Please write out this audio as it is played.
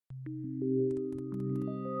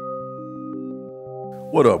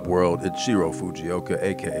What up, world? It's Shiro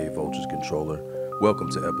aka Voltage Controller.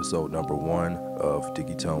 Welcome to episode number 1 of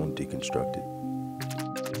Digitone Deconstructed.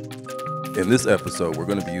 In this episode, we're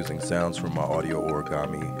going to be using sounds from my audio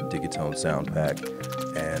Origami Digitone sound pack,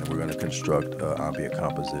 and we're going to construct an ambient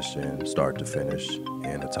composition start to finish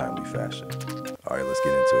in a timely fashion. All right, let's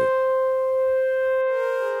get into it.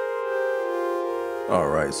 All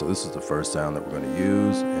right, so this is the first sound that we're going to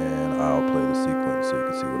use, and I'll play the sequence so you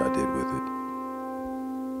can see what I did with it.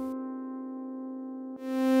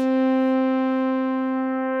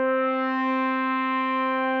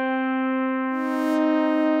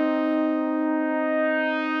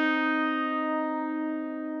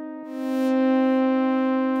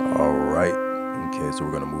 All right, okay, so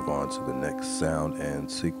we're going to move on to the next sound and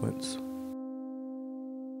sequence.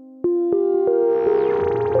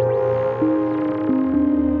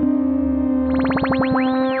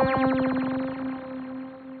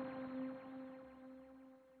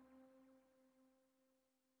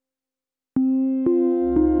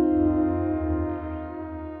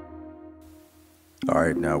 All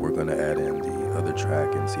right, now we're going to add in the other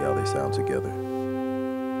track and see how they sound together.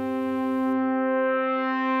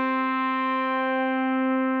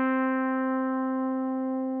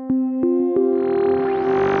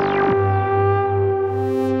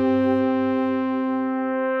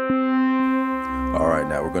 All right,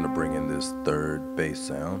 now we're going to bring in this third bass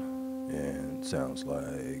sound, and it sounds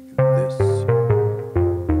like this.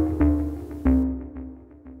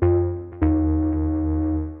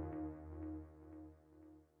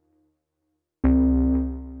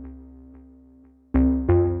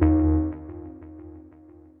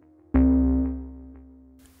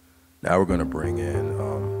 Now we're going to bring in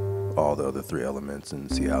all the other 3 elements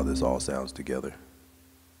and see how this all sounds together.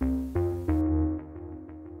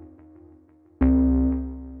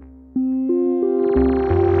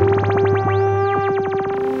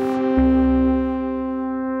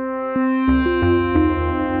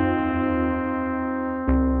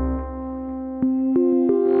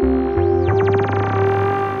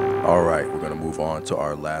 All right, we're going to move on to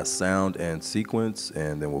our last sound and sequence,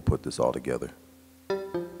 and then we'll put this all together.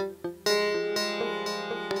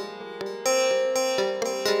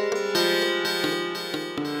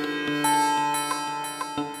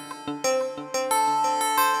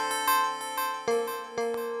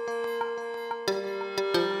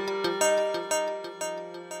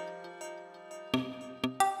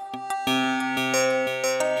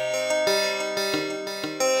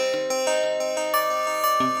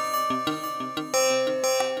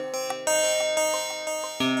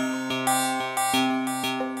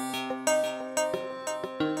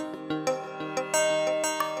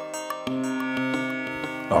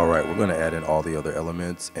 All right, we're going to add in all the other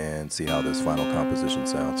elements and see how this final composition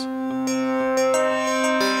sounds.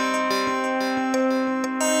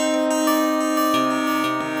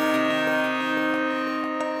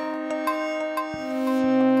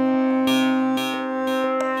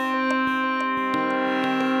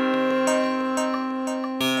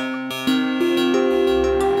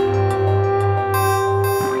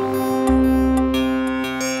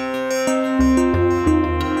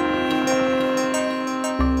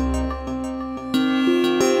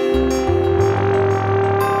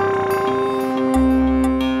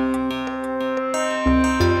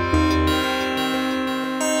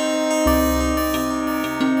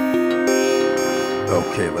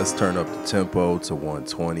 Okay, let's turn up the tempo to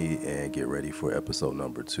 120 and get ready for episode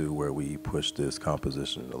number 2, where we push this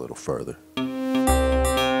composition a little further.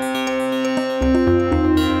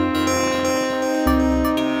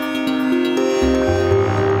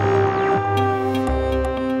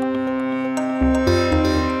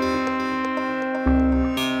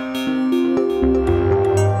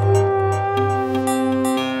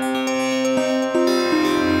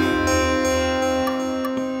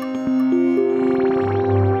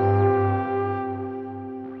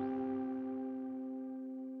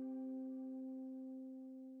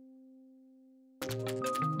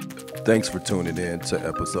 Thanks for tuning in to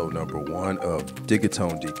episode number 1 of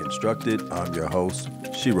Digitone Deconstructed. I'm your host,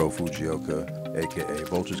 Shiro aka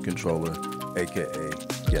Voltage Controller, aka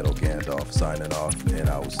Ghetto Gandalf, signing off, and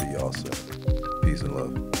I will see y'all soon. Peace and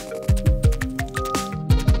love.